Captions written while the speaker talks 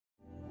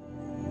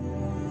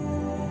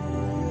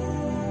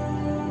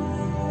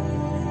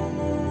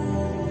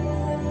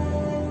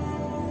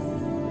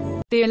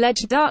The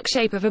alleged dark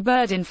shape of a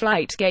bird in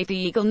flight gave the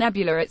Eagle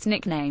Nebula its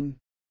nickname.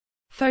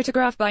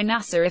 Photographed by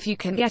NASA. If you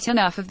can get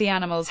enough of the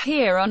animals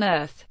here on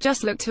Earth,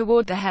 just look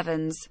toward the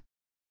heavens.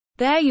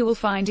 There you will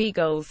find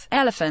eagles,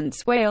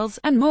 elephants, whales,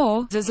 and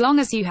more, as long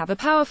as you have a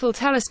powerful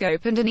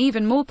telescope and an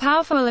even more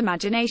powerful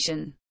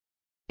imagination.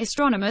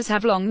 Astronomers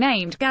have long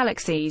named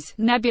galaxies,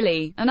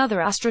 nebulae, and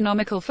other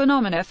astronomical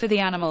phenomena for the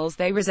animals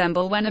they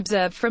resemble when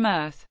observed from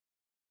Earth.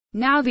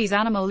 Now these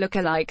animal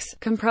lookalikes,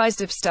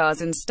 comprised of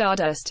stars and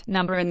stardust,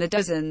 number in the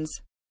dozens.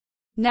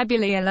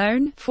 Nebulae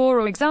alone,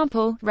 for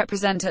example,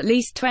 represent at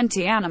least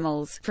 20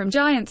 animals, from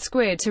giant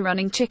squid to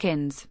running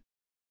chickens.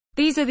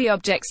 These are the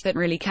objects that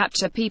really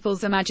capture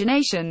people's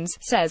imaginations,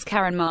 says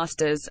Karen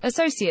Masters,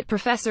 Associate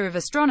Professor of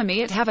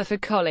Astronomy at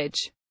Haverford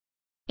College.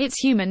 It's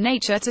human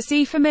nature to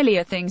see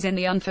familiar things in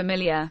the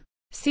unfamiliar.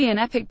 See an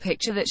epic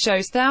picture that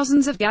shows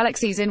thousands of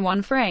galaxies in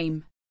one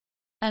frame.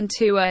 And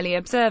to early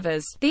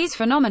observers, these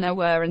phenomena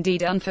were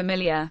indeed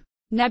unfamiliar.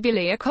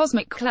 Nebulae are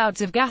cosmic clouds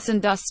of gas and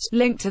dust,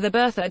 linked to the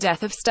birth or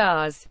death of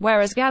stars,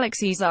 whereas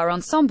galaxies are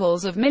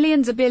ensembles of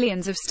millions or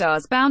billions of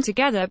stars bound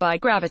together by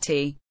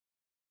gravity.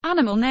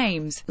 Animal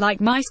names,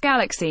 like mice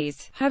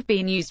galaxies, have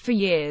been used for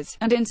years,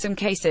 and in some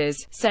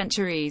cases,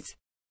 centuries.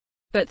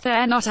 But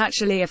they're not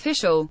actually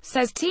official,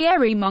 says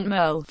Thierry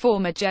Montmerle,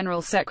 former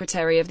General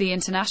Secretary of the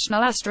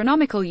International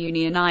Astronomical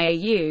Union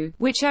 (IAU),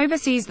 which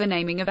oversees the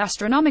naming of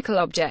astronomical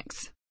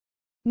objects.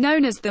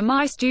 Known as the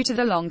mice due to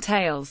the long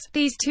tails,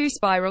 these two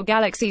spiral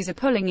galaxies are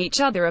pulling each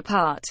other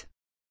apart.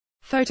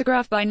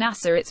 Photographed by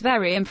NASA. It's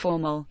very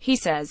informal, he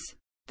says.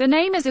 The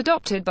name is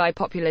adopted by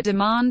popular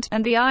demand,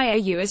 and the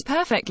IAU is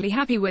perfectly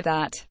happy with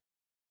that.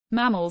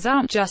 Mammals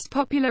aren't just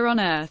popular on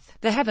Earth,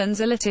 the heavens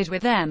are littered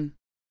with them.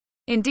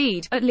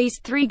 Indeed, at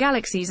least 3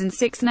 galaxies and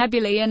 6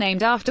 nebulae are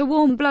named after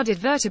warm-blooded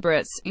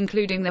vertebrates,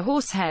 including the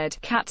horsehead,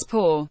 cat's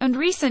paw, and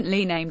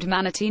recently named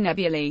manatee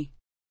nebulae.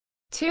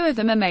 2 of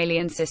the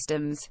mammalian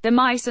systems, the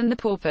mice and the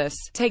porpoise,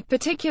 take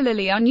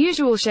particularly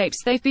unusual shapes.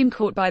 They've been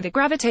caught by the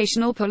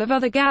gravitational pull of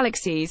other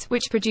galaxies,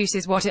 which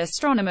produces what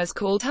astronomers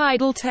call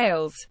tidal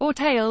tails, or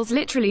tails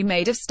literally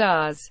made of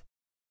stars.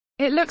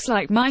 It looks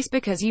like mice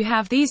because you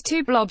have these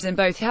 2 blobs and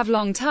both have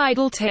long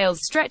tidal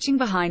tails stretching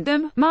behind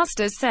them,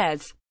 Masters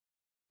says.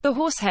 The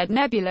Horsehead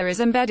Nebula is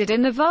embedded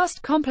in the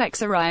vast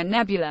complex Orion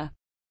Nebula.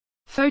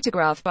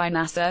 Photographed by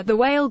NASA. The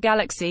Whale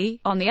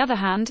Galaxy, on the other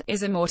hand,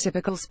 is a more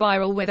typical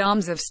spiral with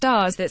arms of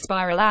stars that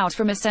spiral out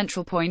from a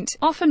central point,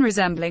 often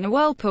resembling a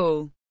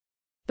whirlpool.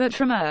 But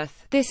from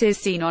Earth, this is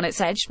seen on its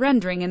edge,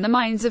 rendering in the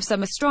minds of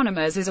some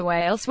astronomers as a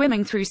whale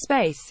swimming through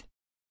space.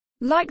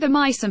 Like the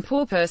mice and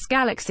porpoise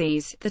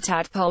galaxies, the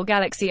Tadpole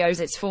Galaxy owes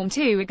its form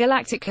to a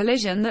galactic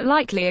collision that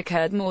likely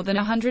occurred more than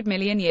 100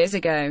 million years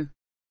ago.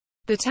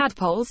 The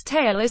tadpole's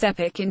tail is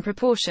epic in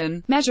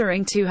proportion,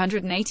 measuring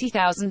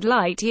 280,000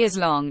 light-years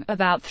long,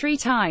 about 3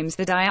 times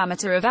the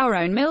diameter of our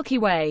own Milky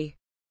Way.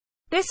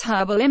 This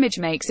Hubble image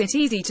makes it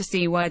easy to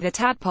see where the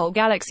Tadpole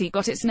Galaxy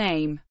got its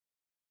name.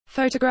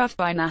 Photographed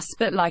by NASA.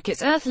 But like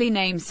its earthly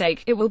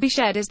namesake, it will be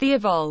shed as the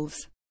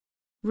evolves.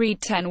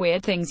 Read 10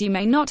 weird things you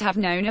may not have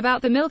known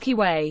about the Milky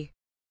Way.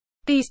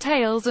 These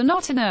tails are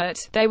not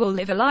inert, they will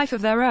live a life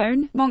of their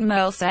own,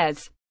 Montmerle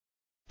says.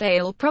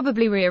 They'll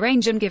probably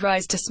rearrange and give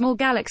rise to small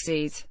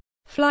galaxies.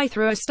 Fly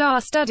through a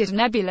star-studded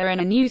nebula in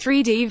a new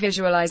 3D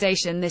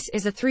visualization. This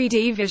is a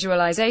 3D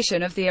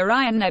visualization of the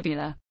Orion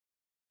Nebula.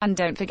 And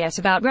don't forget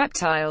about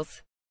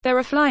reptiles. There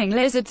are flying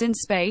lizards in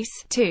space,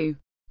 too.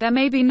 There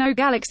may be no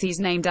galaxies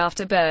named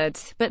after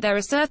birds, but there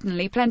are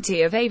certainly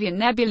plenty of avian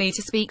nebulae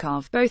to speak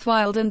of, both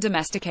wild and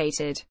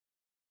domesticated.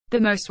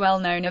 The most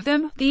well-known of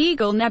them, the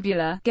Eagle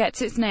Nebula,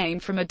 gets its name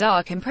from a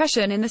dark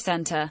impression in the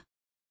center,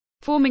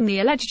 forming the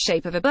alleged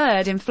shape of a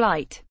bird in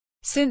flight.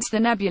 Since the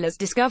nebula's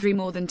discovery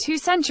more than 2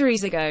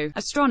 centuries ago,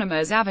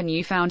 astronomers have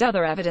found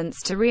other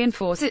evidence to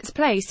reinforce its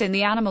place in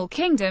the animal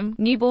kingdom.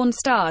 Newborn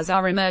stars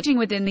are emerging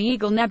within the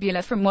Eagle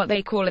Nebula from what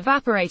they call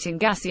evaporating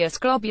gaseous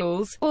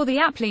globules, or the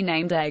aptly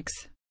named eggs.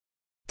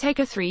 Take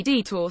a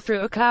 3D tour through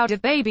a cloud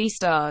of baby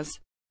stars.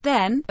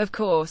 Then, of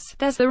course,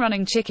 there's the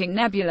running chicken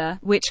nebula,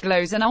 which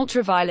glows an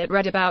ultraviolet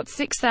red about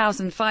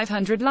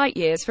 6,500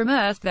 light-years from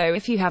Earth. Though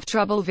if you have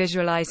trouble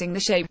visualizing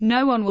the shape,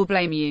 no one will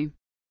blame you.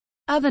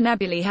 Other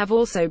nebulae have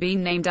also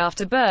been named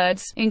after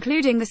birds,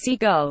 including the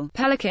seagull,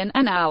 pelican,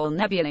 and owl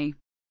nebulae.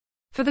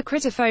 For the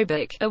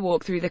critophobic, a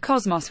walk through the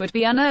cosmos would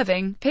be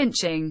unnerving.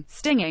 Pinching,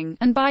 stinging,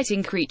 and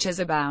biting creatures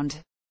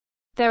abound.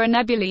 There are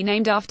nebulae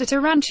named after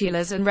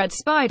tarantulas and red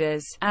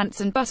spiders,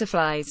 ants and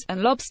butterflies,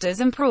 and lobsters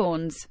and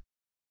prawns.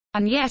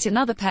 And yet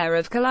another pair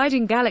of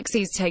colliding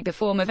galaxies take the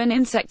form of an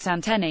insect's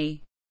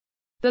antennae.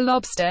 The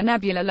Lobster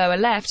Nebula lower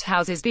left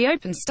houses the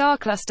open star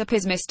cluster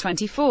Pismis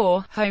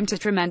 24, home to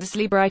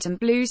tremendously bright and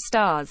blue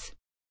stars.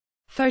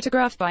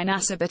 Photographed by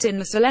NASA. But in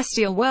the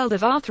celestial world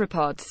of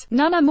arthropods,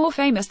 none are more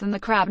famous than the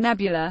Crab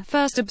Nebula,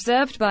 first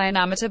observed by an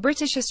amateur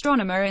British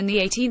astronomer in the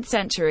 18th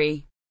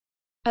century.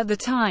 At the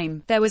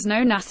time, there was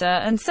no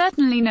NASA and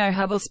certainly no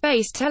Hubble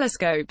Space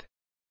Telescope.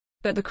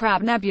 But the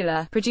Crab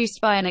Nebula,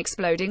 produced by an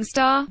exploding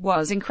star,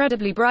 was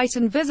incredibly bright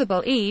and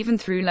visible even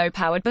through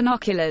low-powered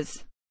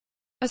binoculars.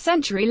 A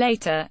century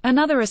later,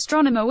 another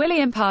astronomer,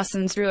 William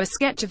Parsons, drew a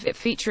sketch of it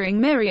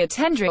featuring myriad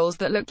tendrils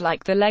that looked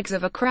like the legs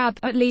of a crab,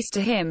 at least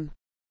to him.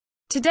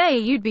 Today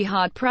you'd be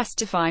hard-pressed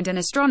to find an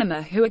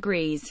astronomer who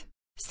agrees.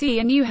 See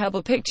a new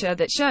Hubble picture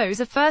that shows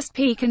a first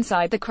peek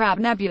inside the Crab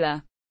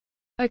Nebula.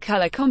 A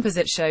color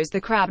composite shows the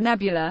Crab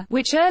Nebula,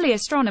 which early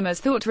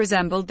astronomers thought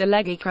resembled the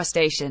leggy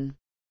crustacean.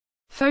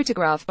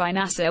 Photographed by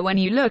NASA. When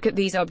you look at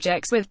these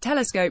objects with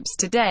telescopes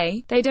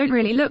today, they don't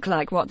really look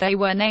like what they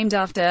were named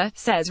after,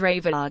 says Ray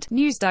Villard,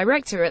 news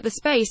director at the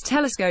Space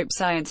Telescope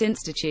Science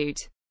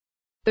Institute.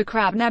 The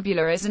Crab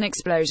Nebula is an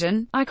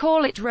explosion. I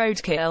call it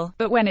roadkill,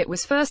 but when it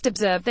was first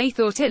observed they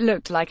thought it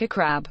looked like a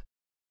crab.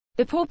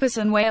 The porpoise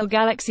and whale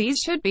galaxies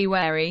should be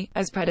wary,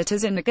 as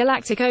predators in the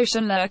galactic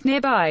ocean lurk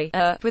nearby,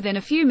 within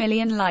a few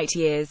million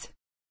light-years.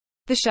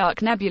 The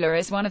Shark Nebula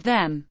is one of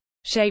them.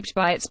 Shaped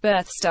by its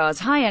birth star's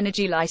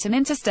high-energy light and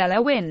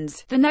interstellar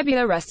winds, the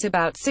nebula rests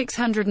about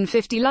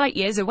 650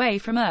 light-years away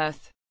from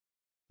Earth.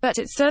 But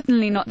it's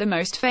certainly not the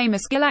most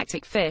famous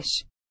galactic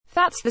fish.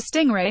 That's the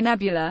Stingray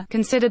Nebula,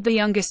 considered the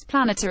youngest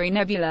planetary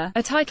nebula,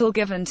 a title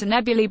given to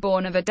nebulae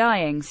born of a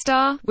dying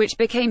star, which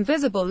became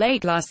visible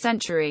late last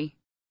century.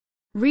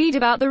 Read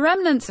about the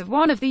remnants of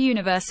one of the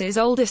universe's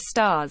oldest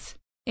stars.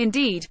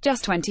 Indeed,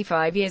 just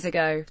 25 years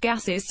ago,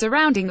 gases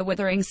surrounding the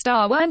withering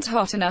star weren't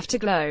hot enough to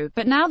glow,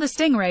 but now the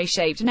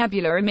Stingray-shaped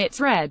nebula emits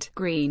red,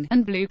 green,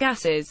 and blue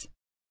gases.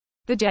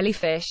 The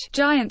jellyfish,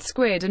 giant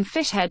squid and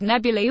fishhead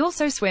nebulae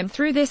also swim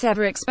through this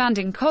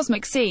ever-expanding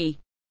cosmic sea.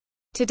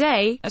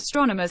 Today,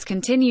 astronomers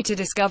continue to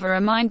discover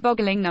a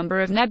mind-boggling number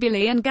of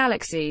nebulae and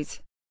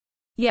galaxies.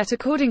 Yet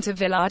according to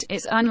Villard,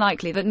 it's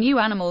unlikely that new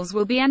animals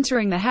will be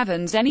entering the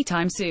heavens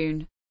anytime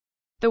soon.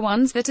 The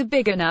ones that are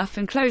big enough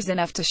and close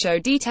enough to show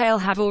detail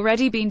have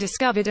already been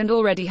discovered and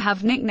already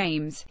have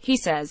nicknames, he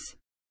says.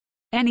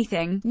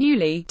 Anything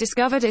newly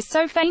discovered is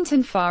so faint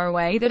and far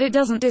away that it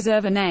doesn't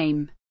deserve a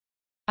name.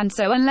 And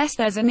so unless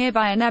there's a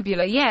nearby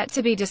nebula yet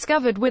to be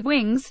discovered with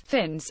wings,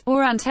 fins,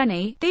 or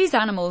antennae, these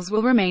animals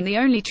will remain the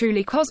only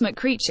truly cosmic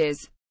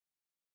creatures.